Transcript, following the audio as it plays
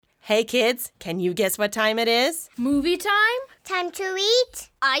Hey kids, can you guess what time it is? Movie time? Time to eat.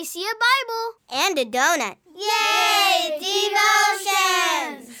 I see a Bible. And a donut. Yay!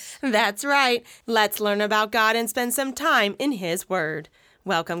 Devotions! That's right. Let's learn about God and spend some time in His Word.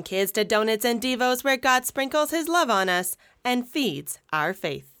 Welcome, kids, to Donuts and Devos, where God sprinkles His love on us and feeds our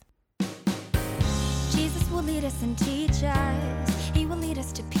faith. Jesus will lead us and teach us. He will lead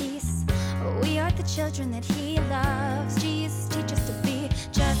us to peace. We are the children that He loves. Jesus, teach us to be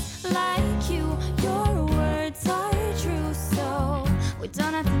just like You. Your words are true, so with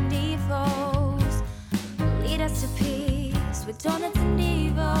donuts and devos, lead us to peace. With donuts and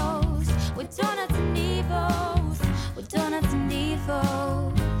devos, with donuts and devos, with donuts and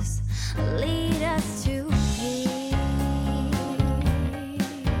devos, lead us to peace.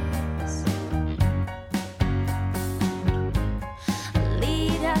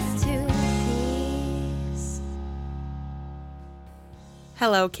 Lead us to peace.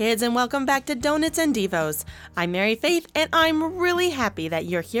 Hello, kids, and welcome back to Donuts and Devos. I'm Mary Faith, and I'm really happy that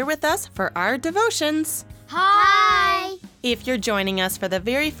you're here with us for our devotions. Hi! If you're joining us for the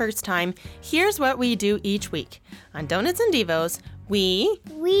very first time, here's what we do each week. On Donuts and Devos, we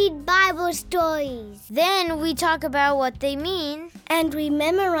read Bible stories. Then we talk about what they mean. And we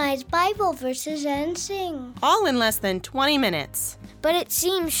memorize Bible verses and sing. all in less than 20 minutes. But it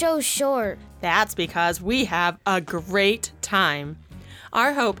seems so short. That's because we have a great time.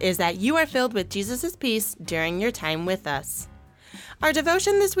 Our hope is that you are filled with Jesus' peace during your time with us. Our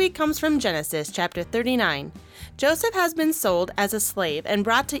devotion this week comes from Genesis chapter 39. Joseph has been sold as a slave and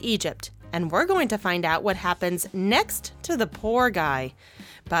brought to Egypt, and we're going to find out what happens next to the poor guy.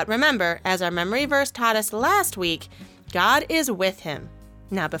 But remember, as our memory verse taught us last week, God is with him.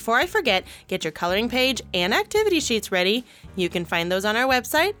 Now, before I forget, get your coloring page and activity sheets ready. You can find those on our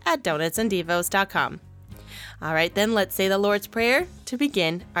website at donutsanddevos.com. All right, then let's say the Lord's Prayer to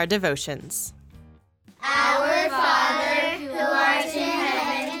begin our devotions. Our Father, who art in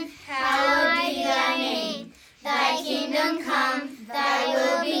heaven, hallowed be thy name. Thy kingdom come, thy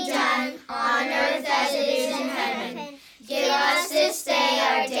will be done, on earth as it is in heaven. Give us this day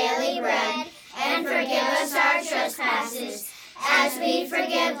our daily bread, and forgive us our trespasses, as we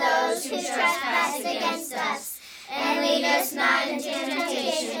forgive those who trespass against us. And lead us not into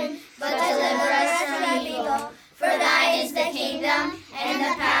temptation, but deliver us from evil. For thine is the kingdom, and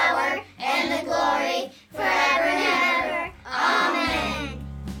the power, and the glory, forever and ever. Amen.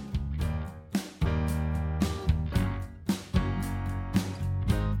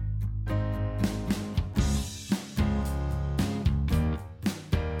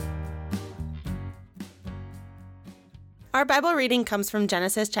 Our Bible reading comes from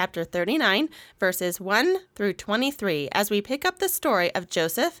Genesis chapter 39, verses 1 through 23, as we pick up the story of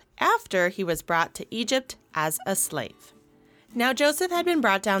Joseph after he was brought to Egypt as a slave. Now Joseph had been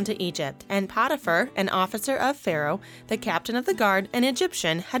brought down to Egypt, and Potiphar, an officer of Pharaoh, the captain of the guard, an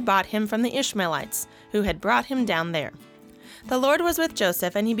Egyptian, had bought him from the Ishmaelites, who had brought him down there. The Lord was with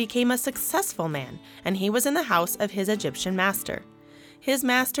Joseph, and he became a successful man, and he was in the house of his Egyptian master. His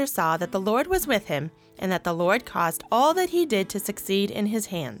master saw that the Lord was with him, and that the Lord caused all that he did to succeed in his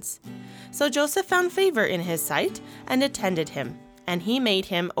hands. So Joseph found favor in his sight and attended him, and he made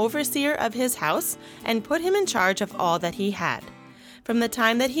him overseer of his house and put him in charge of all that he had. From the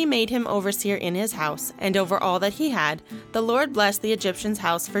time that he made him overseer in his house and over all that he had, the Lord blessed the Egyptian's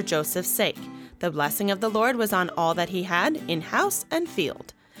house for Joseph's sake. The blessing of the Lord was on all that he had in house and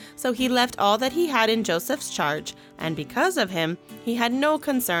field. So he left all that he had in Joseph's charge, and because of him, he had no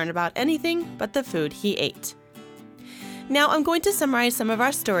concern about anything but the food he ate. Now I'm going to summarize some of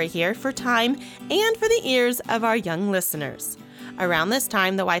our story here for time and for the ears of our young listeners. Around this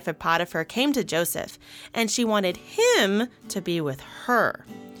time, the wife of Potiphar came to Joseph, and she wanted him to be with her.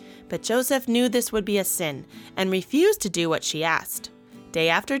 But Joseph knew this would be a sin and refused to do what she asked. Day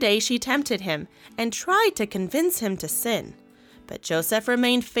after day, she tempted him and tried to convince him to sin. But Joseph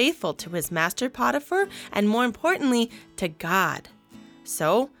remained faithful to his master Potiphar and, more importantly, to God.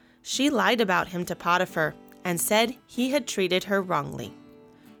 So she lied about him to Potiphar and said he had treated her wrongly.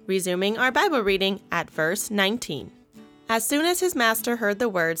 Resuming our Bible reading at verse 19. As soon as his master heard the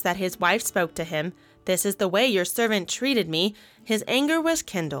words that his wife spoke to him, "This is the way your servant treated me," his anger was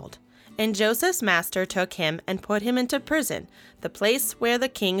kindled. And Joseph's master took him and put him into prison, the place where the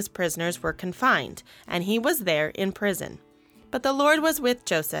king's prisoners were confined, and he was there in prison. But the Lord was with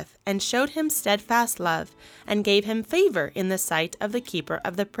Joseph and showed him steadfast love and gave him favor in the sight of the keeper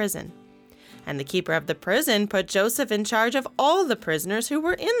of the prison. And the keeper of the prison put Joseph in charge of all the prisoners who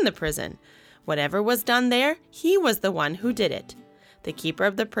were in the prison. Whatever was done there, he was the one who did it. The keeper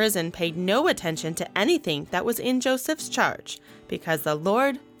of the prison paid no attention to anything that was in Joseph's charge, because the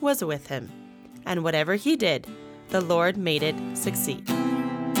Lord was with him. And whatever he did, the Lord made it succeed.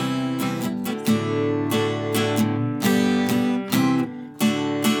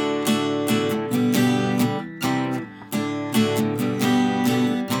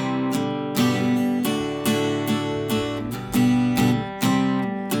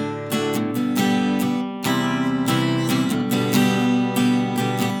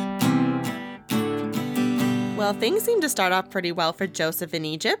 Well, things seem to start off pretty well for Joseph in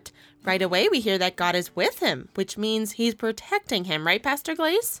Egypt. Right away, we hear that God is with him, which means he's protecting him, right, Pastor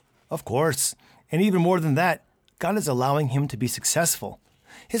Glaze? Of course. And even more than that, God is allowing him to be successful.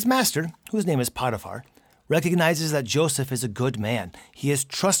 His master, whose name is Potiphar, recognizes that Joseph is a good man. He is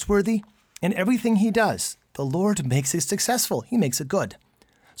trustworthy, and everything he does, the Lord makes it successful. He makes it good.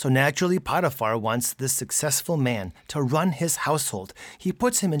 So naturally, Potiphar wants this successful man to run his household. He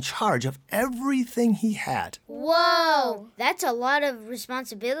puts him in charge of everything he had. Whoa, that's a lot of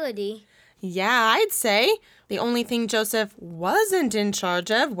responsibility. Yeah, I'd say. The only thing Joseph wasn't in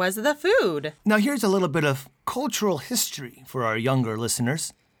charge of was the food. Now here's a little bit of cultural history for our younger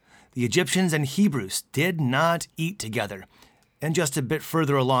listeners. The Egyptians and Hebrews did not eat together. And just a bit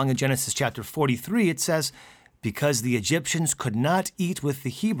further along in Genesis chapter 43, it says, because the Egyptians could not eat with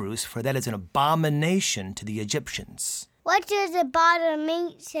the Hebrews, for that is an abomination to the Egyptians. What does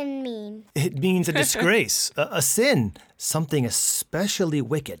abomination mean? It means a disgrace, a sin, something especially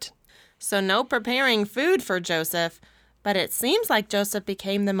wicked. So no preparing food for Joseph, but it seems like Joseph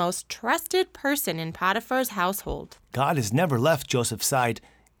became the most trusted person in Potiphar's household. God has never left Joseph's side,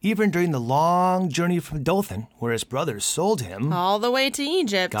 even during the long journey from Dothan, where his brothers sold him. All the way to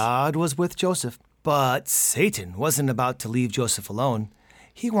Egypt. God was with Joseph. But Satan wasn't about to leave Joseph alone.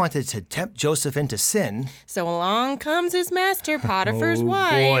 He wanted to tempt Joseph into sin. So along comes his master, Potiphar's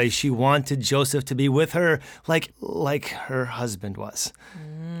wife. Oh boy, she wanted Joseph to be with her like her husband was.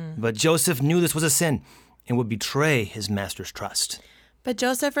 But Joseph knew this was a sin and would betray his master's trust. But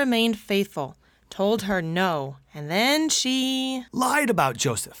Joseph remained faithful, told her no, and then she lied about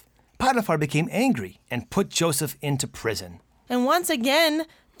Joseph. Potiphar became angry and put Joseph into prison. And once again,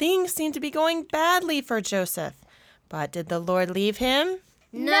 things seem to be going badly for Joseph. But did the Lord leave him?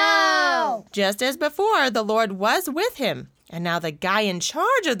 No! Just as before, the Lord was with him. And now the guy in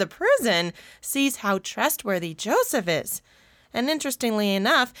charge of the prison sees how trustworthy Joseph is. And interestingly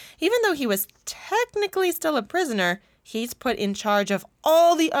enough, even though he was technically still a prisoner, he's put in charge of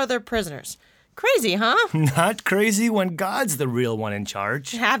all the other prisoners. Crazy, huh? Not crazy when God's the real one in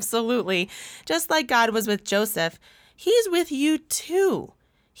charge. Absolutely. Just like God was with Joseph, he's with you too.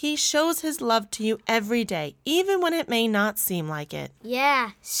 He shows his love to you every day, even when it may not seem like it.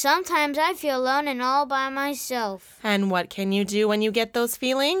 Yeah, sometimes I feel alone and all by myself. And what can you do when you get those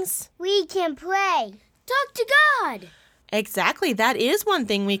feelings? We can pray. Talk to God. Exactly, that is one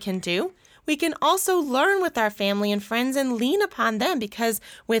thing we can do. We can also learn with our family and friends and lean upon them, because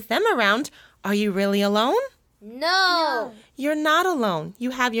with them around, are you really alone? No. You're not alone.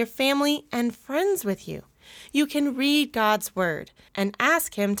 You have your family and friends with you. You can read God's Word and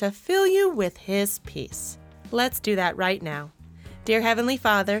ask Him to fill you with His peace. Let's do that right now. Dear Heavenly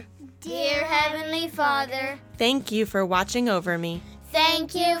Father, Dear Heavenly Father, thank you for watching over me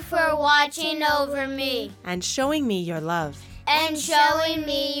thank you for watching over me and showing me your love. and showing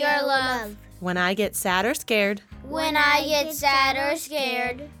me your love. When I get sad or scared, When I get sad or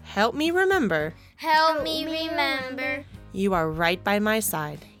scared, help me remember help me remember you are right by my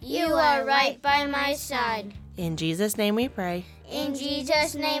side. you are right by my side. In Jesus' name we pray. In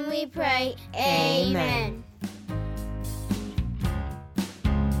Jesus' name we pray. Amen.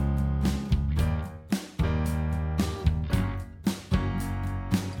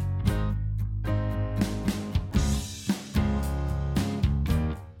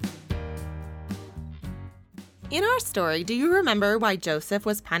 In our story, do you remember why Joseph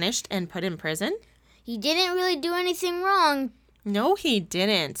was punished and put in prison? He didn't really do anything wrong. No, he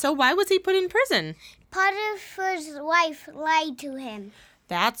didn't. So why was he put in prison? Potiphar's wife lied to him.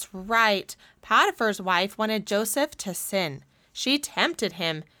 That's right. Potiphar's wife wanted Joseph to sin. She tempted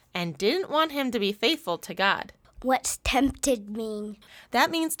him and didn't want him to be faithful to God. What's tempted mean?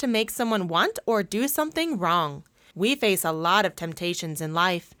 That means to make someone want or do something wrong. We face a lot of temptations in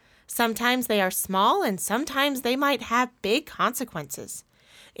life. Sometimes they are small and sometimes they might have big consequences.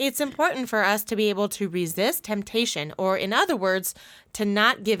 It's important for us to be able to resist temptation, or in other words, to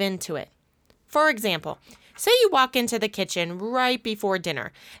not give in to it. For example, say you walk into the kitchen right before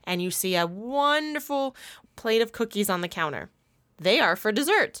dinner and you see a wonderful plate of cookies on the counter. They are for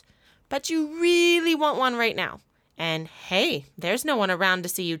dessert, but you really want one right now. And hey, there's no one around to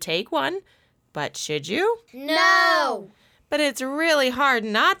see you take one. But should you? No. But it's really hard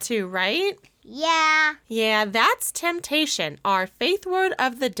not to, right? Yeah. Yeah, that's temptation, our faith word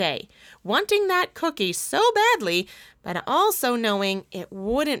of the day. Wanting that cookie so badly, but also knowing it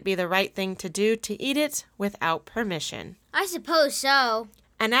wouldn't be the right thing to do to eat it without permission. I suppose so.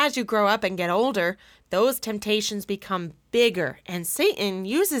 And as you grow up and get older, those temptations become bigger, and Satan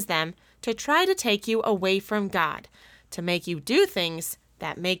uses them to try to take you away from God, to make you do things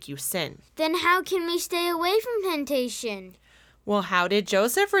that make you sin. Then how can we stay away from temptation? Well, how did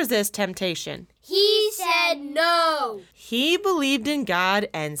Joseph resist temptation? He said no. He believed in God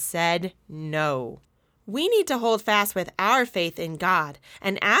and said no. We need to hold fast with our faith in God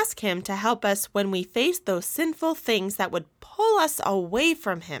and ask Him to help us when we face those sinful things that would pull us away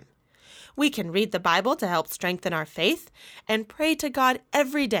from Him. We can read the Bible to help strengthen our faith and pray to God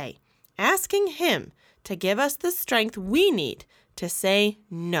every day, asking Him to give us the strength we need to say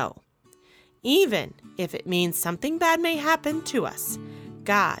no. Even if it means something bad may happen to us,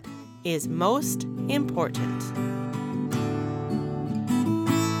 God is most important.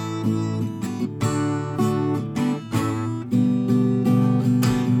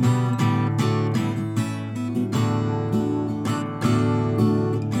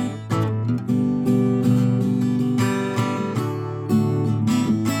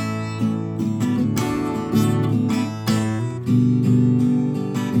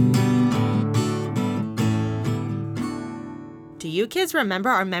 Do you kids remember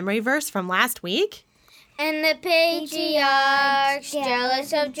our memory verse from last week? And the patriarchs,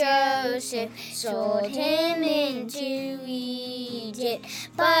 jealous of Joseph, sold him into Egypt.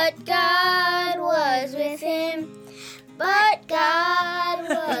 But God was with him. But God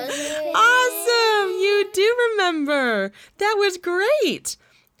was with him. Awesome! You do remember. That was great.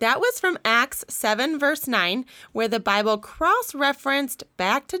 That was from Acts 7, verse 9, where the Bible cross-referenced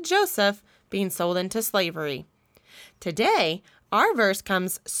back to Joseph being sold into slavery. Today, our verse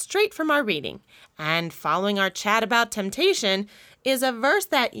comes straight from our reading, and following our chat about temptation is a verse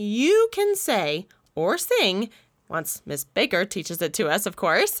that you can say or sing, once Miss Baker teaches it to us, of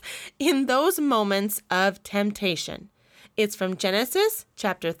course, in those moments of temptation. It's from Genesis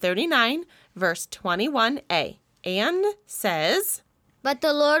chapter 39, verse 21a, and says, But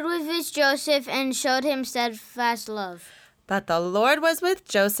the Lord was with Joseph and showed him steadfast love. But the Lord was with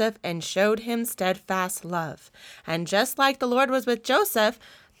Joseph and showed him steadfast love. And just like the Lord was with Joseph,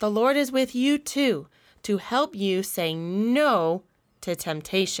 the Lord is with you too, to help you say no to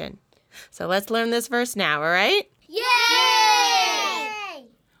temptation. So let's learn this verse now, all right? Yay!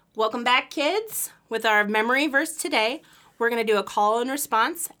 Welcome back, kids. With our memory verse today, we're going to do a call and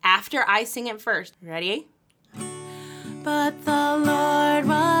response after I sing it first. Ready? But the Lord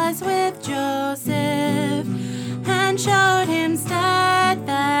was with Joseph and showed him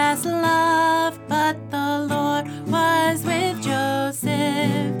steadfast love. But the Lord was with Joseph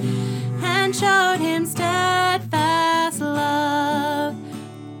and showed him steadfast love.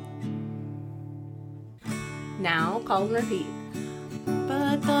 Now, call and repeat.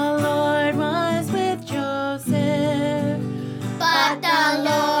 But the Lord was with Joseph. But the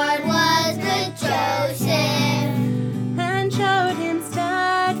Lord was with Joseph And showed him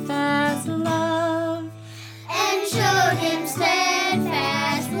steadfast love. and showed him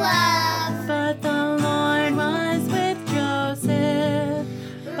steadfast love. But the Lord was with Joseph.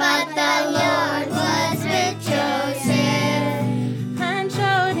 But the Lord was with Joseph And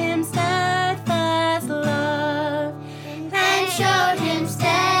showed him steadfast love. and showed him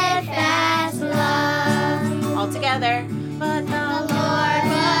steadfast love. All together. But the The Lord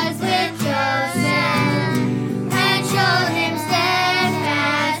was with Joseph and showed him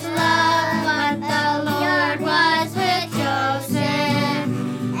steadfast love. But the Lord was with Joseph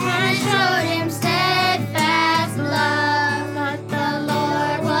and showed him steadfast love. But the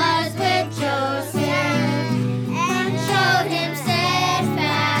Lord was with Joseph and showed him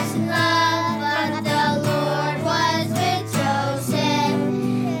steadfast love. But the Lord was with Joseph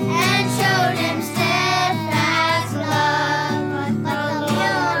and showed him steadfast love. But the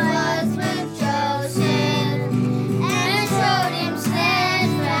Lord was with Joseph and showed him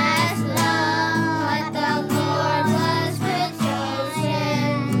steadfast love. But the Lord was with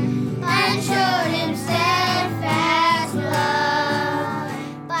Joseph and showed him steadfast love.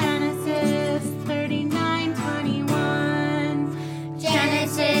 Genesis 39:21.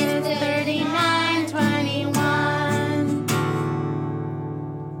 Genesis 39:21.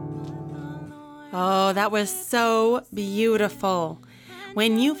 Oh, that was so beautiful.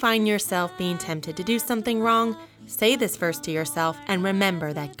 When you find yourself being tempted to do something wrong, say this verse to yourself and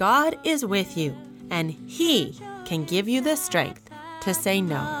remember that God is with you and He can give you the strength to say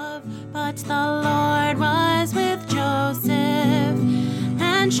no. But the Lord was with Joseph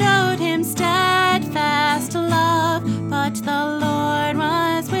and showed him steadfast love. But the Lord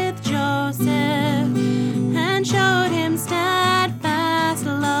was with Joseph and showed him steadfast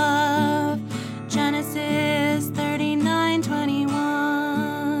love. Genesis 39:21.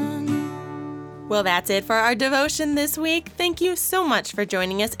 Well, that's it for our devotion this week. Thank you so much for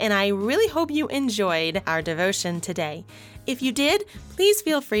joining us, and I really hope you enjoyed our devotion today. If you did, please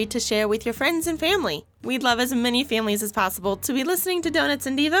feel free to share with your friends and family. We'd love as many families as possible to be listening to Donuts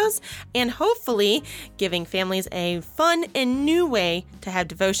and Devos and hopefully giving families a fun and new way to have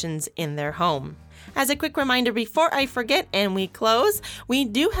devotions in their home. As a quick reminder before I forget and we close, we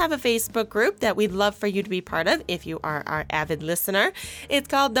do have a Facebook group that we'd love for you to be part of if you are our avid listener. It's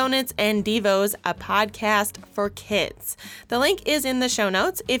called Donuts and Devos, a podcast for kids. The link is in the show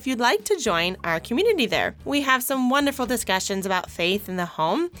notes if you'd like to join our community there. We have some wonderful discussions about faith in the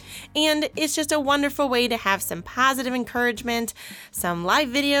home, and it's just a wonderful way to have some positive encouragement, some live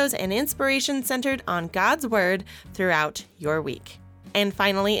videos, and inspiration centered on God's Word throughout your week. And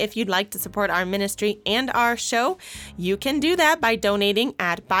finally, if you'd like to support our ministry and our show, you can do that by donating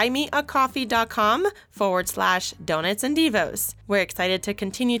at buymeacoffee.com/donuts and devos. We're excited to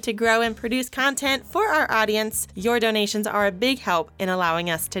continue to grow and produce content for our audience. Your donations are a big help in allowing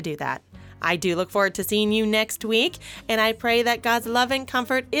us to do that. I do look forward to seeing you next week, and I pray that God's love and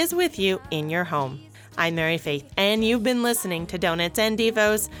comfort is with you in your home. I'm Mary Faith, and you've been listening to Donuts and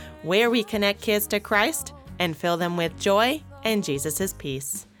Devos, where we connect kids to Christ and fill them with joy and Jesus'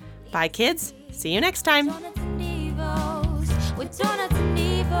 peace. Bye, kids. See you next time. Donuts and Devos, with Donuts and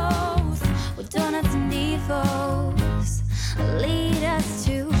Devos, with Donuts and Devos.